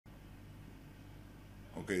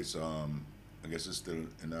Okay, so I guess it's still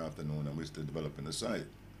in the afternoon and we're still developing the site.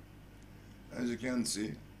 As you can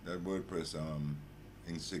see, that WordPress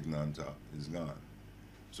insignia on top is gone.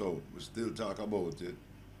 So we still talk about it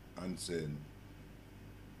and said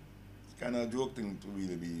it's kind of a joke thing to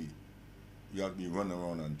really be, you have to be running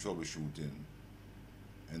around and troubleshooting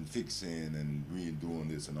and fixing and redoing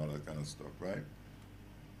this and all that kind of stuff, right?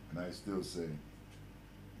 And I still say,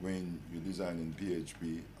 when you're designing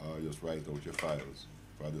PHP, just write out your files.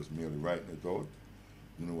 If I just merely writing it out,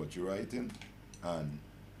 you know what you're writing, and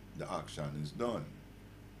the action is done.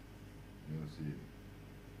 You know,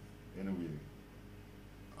 see. Anyway,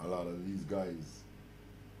 a lot of these guys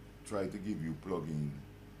try to give you plugin,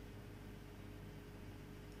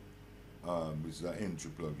 which is an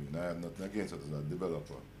entry plugin. I have nothing against it as a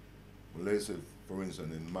developer. But let's say, for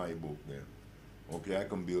instance, in my book there, okay, I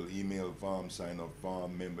can build email form, sign up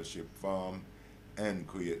form, membership form, and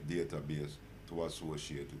create database to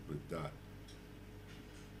associate it with that.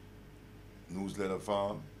 Newsletter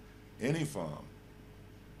form, any form.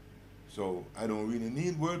 So I don't really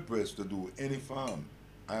need WordPress to do any form.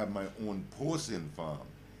 I have my own posting form.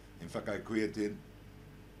 In fact, I created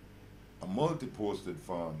a multi-posted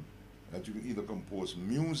form that you can either post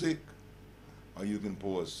music, or you can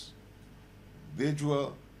post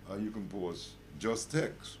visual, or you can post just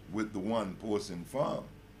text with the one posting form,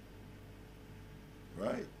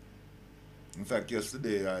 right? In fact,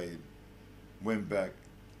 yesterday I went back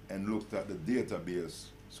and looked at the database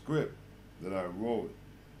script that I wrote,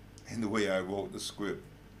 and the way I wrote the script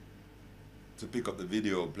to pick up the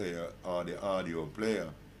video player or the audio player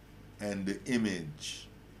and the image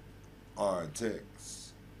or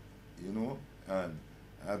text, you know, and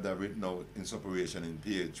I have that written out in separation in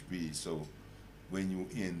PHP, so when you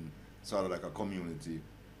in sort of like a community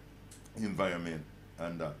environment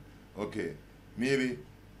and that, okay, maybe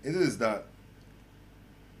it is that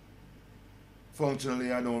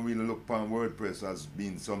functionally I don't really look upon WordPress as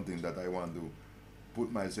being something that I want to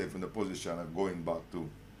put myself in the position of going back to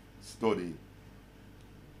study,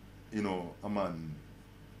 you know,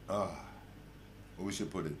 how we should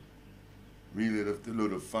put it, really the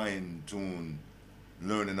little fine tune,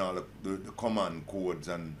 learning all the command codes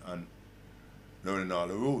and learning all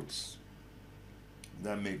the roots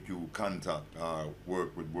that make you contact or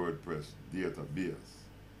work with WordPress database.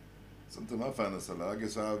 Sometimes I find myself, I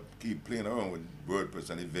guess I'll keep playing around with WordPress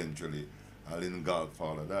and eventually I'll engulf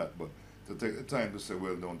all of that. But to take the time to say,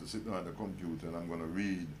 well, down to sit down at the computer and I'm going to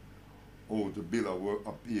read how to build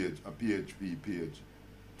a PHP page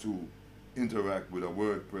to interact with a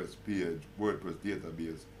WordPress page, WordPress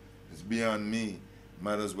database, it's beyond me.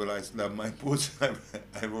 Might as well I still have my post.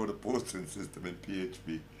 I wrote a posting system in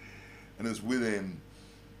PHP, and it's within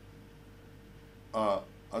a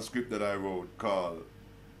script that I wrote called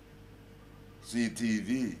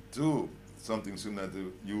CTV too, something similar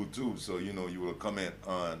to YouTube. So you know you will comment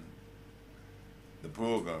on the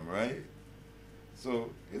program, right? So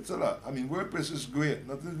it's a lot. I mean, WordPress is great.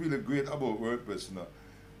 Nothing's really great about WordPress now.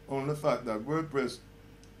 Only the fact that WordPress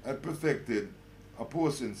had perfected a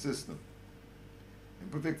posting system.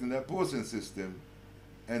 And perfecting that posting system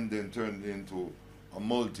and then turned it into a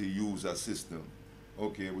multi-user system,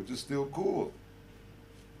 okay, which is still cool.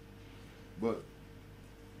 But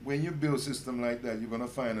when you build a system like that, you're going to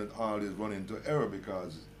find that all is running into error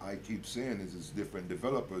because I keep saying this is different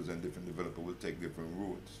developers and different developers will take different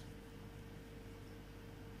routes,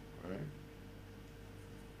 right?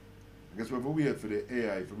 I guess we're waiting for the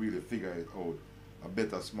AI to really figure it out, a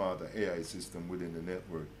better, smarter AI system within the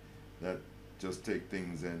network that just take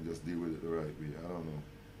things and just deal with it the right way. I don't know.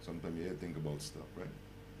 Sometimes you think about stuff, right?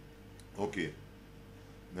 Okay.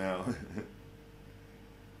 Now,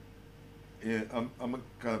 yeah, I'm a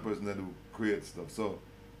kind of person that do create stuff. So,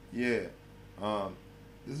 yeah,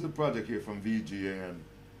 this is a project here from VGA, and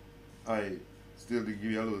I still to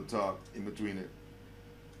give you a little talk in between it.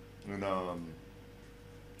 And oh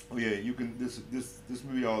yeah, you can this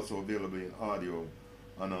will be also available in audio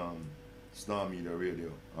on Star Media Radio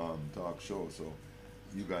talk show, so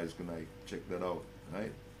you guys can like check that out,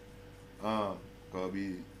 right? Cause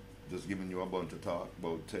we just giving you a bunch of talk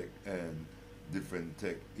about tech and different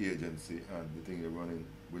tech agency and the thing you're running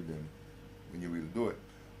with them when you will do it.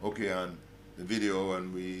 Okay, and the video,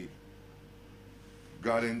 and we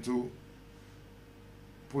got into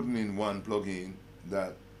putting in one plugin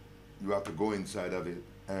that you have to go inside of it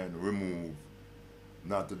and remove,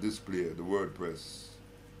 not to display the WordPress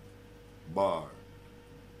bar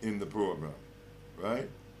in the program, right?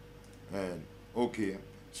 And okay,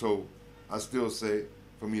 so I still say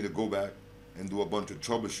for me to go back and do a bunch of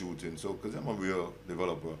troubleshooting. So, because I'm a real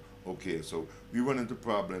developer, okay, so we run into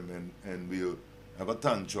problem and we'll have a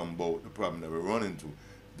tantrum about the problem that we run into,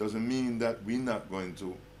 doesn't mean that we're not going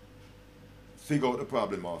to figure out the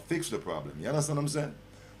problem or fix the problem. You understand what I'm saying?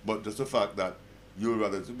 But just the fact that you'd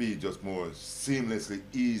rather to be just more seamlessly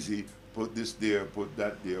easy, put this there, put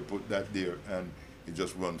that there, put that there, and it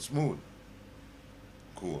just runs smooth.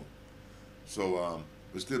 Cool. So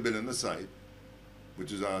we're still building the site,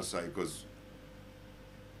 which is our site, because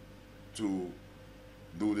to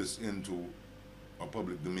do this into a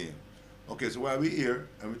public domain. Okay, so while we're here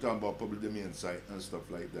and we're talking about public domain site and stuff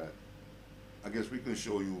like that, I guess we can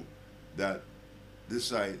show you that this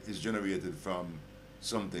site is generated from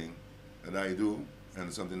something that I do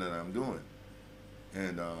and something that I'm doing.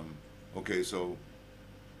 And okay, so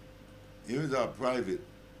here's our private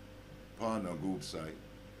partner group site.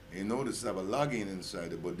 And you notice I have a login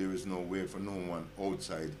inside it, but there is no way for no one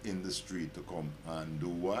outside in the street to come and do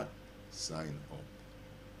what? Sign up.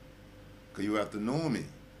 Because you have to know me,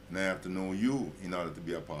 and I have to know you in order to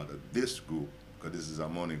be a part of this group, because this is a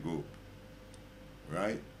money group,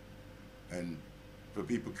 right? And for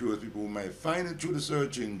people curious, people who might find it through the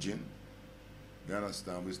search engine, you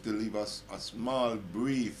understand, we still leave us a small,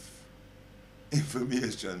 brief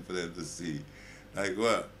information for them to see. Like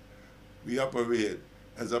what? We operate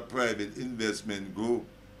as a private investment group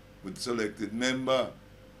with selected member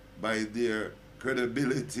by their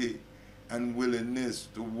credibility and willingness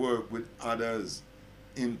to work with others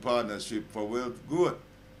in partnership for wealth good,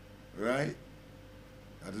 right?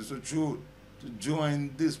 That is the truth. To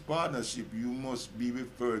join this partnership, you must be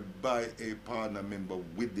referred by a partner member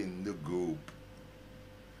within the group.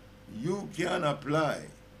 You can apply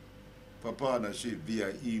for partnership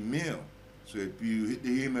via email. So if you hit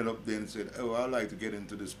the email up there and said, oh, I'd like to get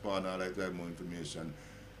into this partner, I'd like to have more information,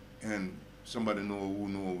 and somebody know who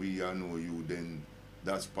know we or know you, then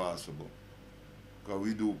that's possible. Because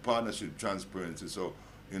we do partnership transparency, so,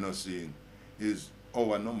 you know, seeing is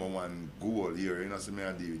our number one goal here, you know, so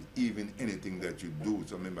even anything that you do,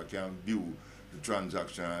 so member can view the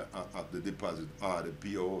transaction at the deposit or the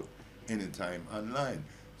PO anytime online.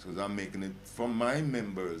 So I'm making it from my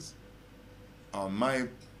members, my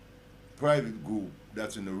private group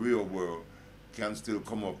that's in the real world can still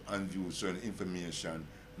come up and view certain information,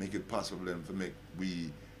 make it possible then for make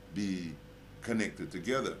we be connected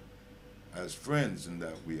together as friends in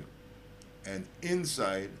that way. And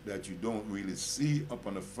inside that you don't really see up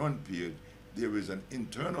on the front page, there is an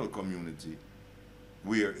internal community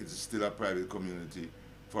where it's still a private community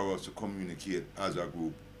for us to communicate as a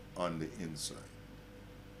group on the inside,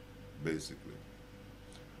 basically.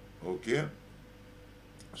 Okay?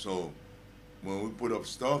 So when we put up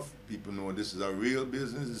stuff, people know this is a real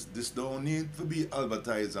business. This don't need to be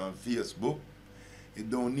advertised on Facebook. It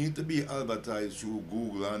don't need to be advertised through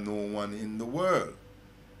Google and no one in the world.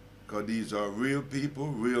 Because these are real people,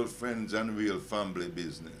 real friends, and real family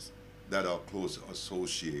business that are close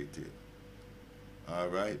associated. All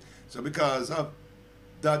right? So because of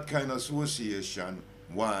that kind of association,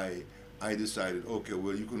 why I decided, okay,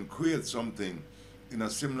 well, you can create something in a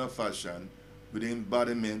similar fashion with the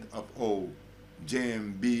embodiment of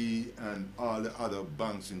JMB and all the other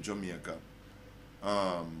banks in Jamaica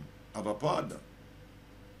have a partner.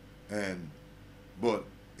 But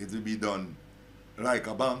it will be done like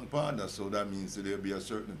a bank partner, so that means that there'll be a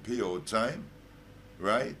certain payout time,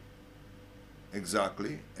 right?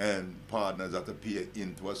 Exactly. And partners have to pay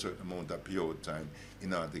into a certain amount of payout time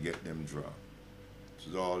in order to get them drawn.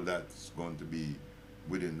 So all that's going to be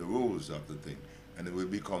within the rules of the thing. And it will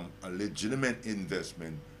become a legitimate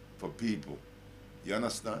investment for people. You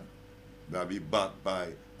understand? They'll be backed by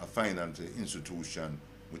a financial institution,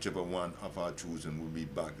 whichever one of our choosing will be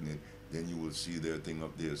backing it. Then you will see their thing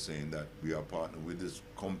up there saying that we are partnered with this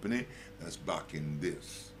company that's backing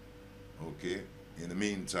this. Okay? In the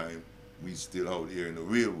meantime, we still out here in the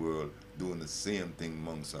real world doing the same thing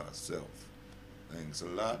amongst ourselves. Thanks a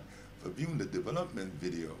lot for viewing the development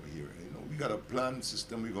video here. You know, we got a plan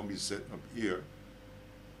system we're going to be setting up here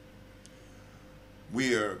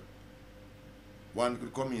where one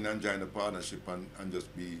could come in and join the partnership and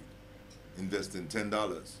just be investing $10.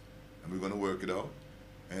 And we're going to work it out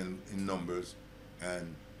and in numbers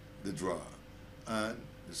and the draw. And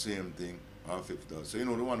the same thing, our $50. So, you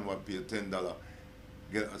know, the one who want to pay $10,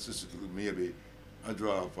 get assisted with maybe a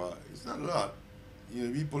draw for, it's not a lot. You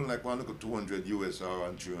know, people like one look at 200 US or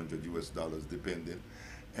and 300 US dollars depending.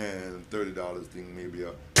 And $30 thing, maybe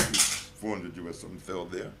a 400 US, something fell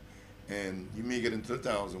there. And you may get into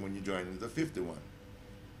 1,000 when you join into 51.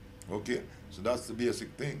 Okay? So that's the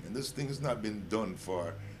basic thing. And this thing has not been done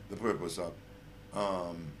for the purpose of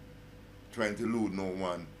trying to lure no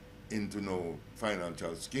one into no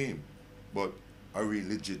financial scheme, but a real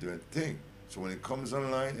legitimate thing. So when it comes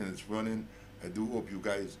online and it's running, I do hope you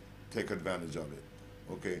guys take advantage of it.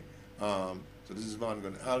 Okay. So this is Van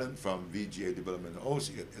Gun Allen from VGA Development House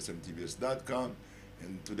at smtvs.com.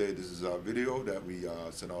 And today this is our video that we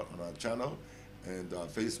sent out on our channel and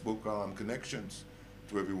Facebook connections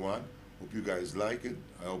to everyone. Hope you guys like it.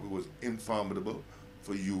 I hope it was informative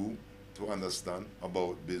for you to understand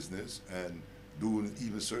about business and doing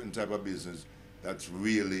even certain type of business that's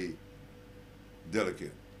really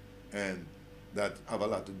delicate and that have a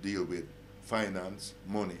lot to deal with finance,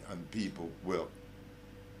 money, and people. Well,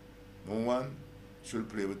 no one should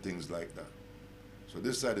play with things like that. So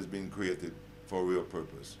this site is being created for a real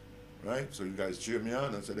purpose, right? So you guys cheer me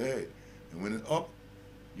on and said, hey, and when it's up,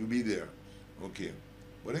 you be there. Okay.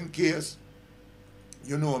 But in case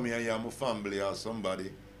you know me and you have a family or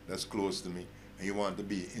somebody that's close to me and you want to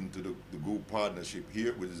be into the group partnership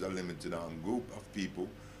here, which is a limited group of people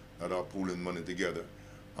that are pooling money together,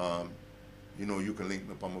 you know, you can link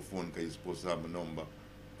me up on my phone because you're supposed to have my number,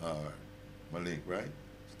 my link, right?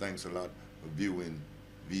 So thanks a lot for viewing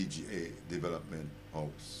VGA Development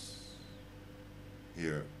House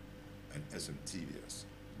here at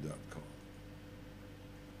smtvs.com.